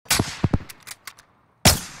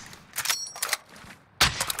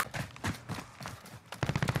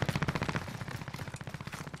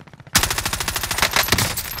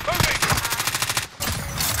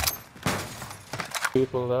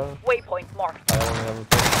people there. Waypoint marked. I only have a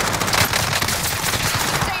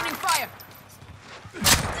Staying in fire.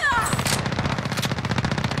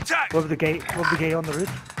 Above the gate on the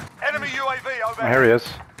roof. Enemy UAV over. Oh, here he is.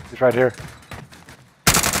 He's right here.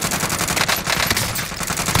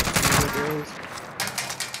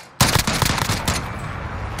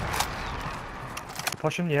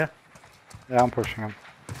 Pushing, yeah. Yeah, I'm pushing him.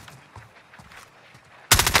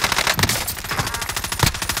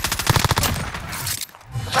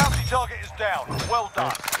 Bounty target is down. Well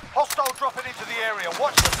done. Hostile dropping into the area.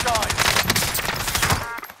 Watch the skies.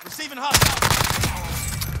 Receiving hostile.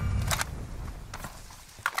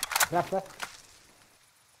 Left.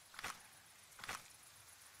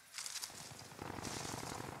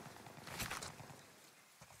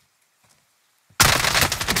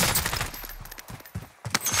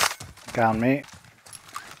 Down me.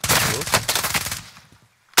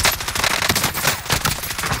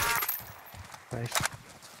 Nice.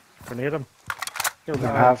 Grenade him. I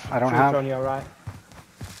don't have. On your right.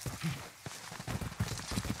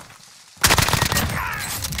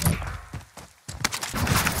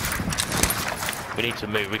 We need to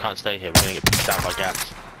move, we can't stay here, we're gonna get pushed out by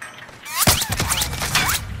gas.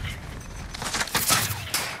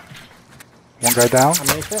 One guy down.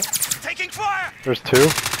 Taking fire. There's two.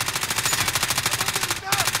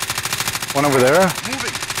 One over there.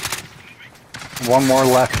 Moving. One more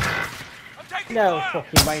left. No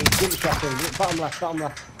fucking way. Give shot him. Bottom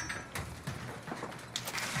left.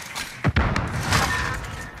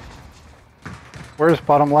 Where's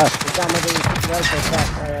bottom left? He's down the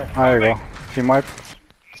There you go. Team wipe.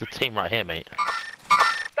 It's a team right here, mate.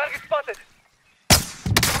 Target spotted.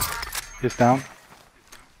 He's down.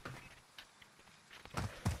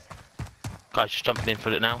 Guys, just jumping in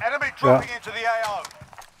for it now. Enemy dropping into the AO.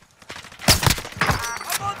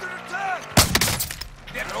 I'm under attack.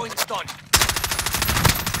 They're throwing stun.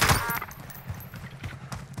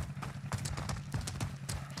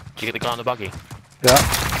 Did you get the guy on the buggy? Yeah.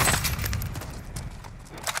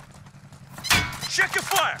 Check your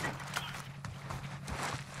fire.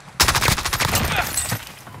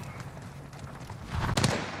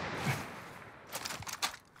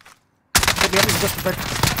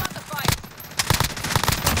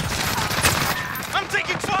 I'm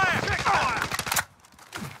taking fire.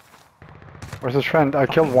 Where's his friend? I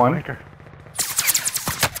killed one.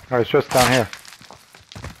 Oh, he's just down here.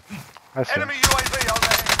 I see. Enemy UAV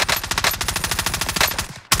overhead.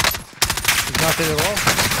 He's not there at all.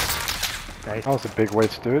 Nice. That was a big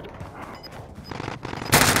waste, dude.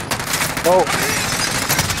 Oh!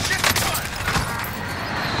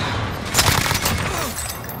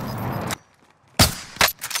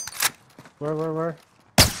 Where?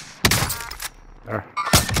 There.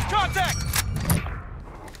 Contact.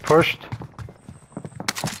 Pushed.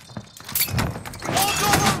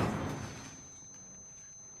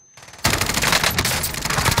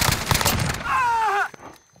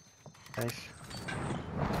 Nice.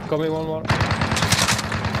 Coming one more.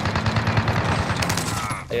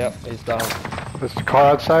 Yeah, he's down. There's a car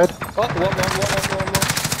outside. Oh,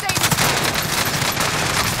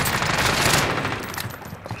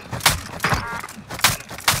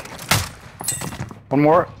 one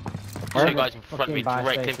more. One more. Two guys in front of me,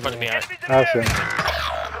 directly in front of me. That's it.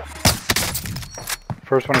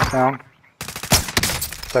 First one is down.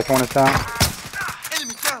 Second one is down.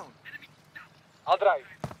 Enemy down. I'll drive.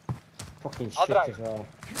 Fucking I'll shit drive. as well.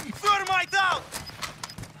 Thermite down.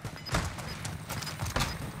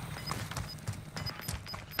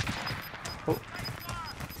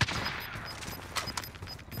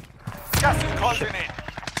 Gas is closing in.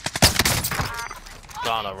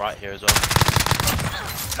 Ghana right here as well.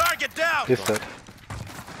 Target down. He's dead.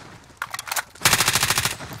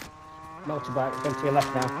 Motorbike, going to your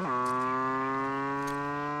left now.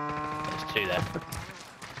 There's two there.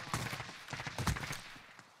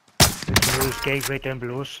 There's gate right down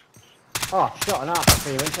below us. Oh, shot an arc for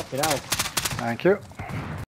you, went up it out. Thank you.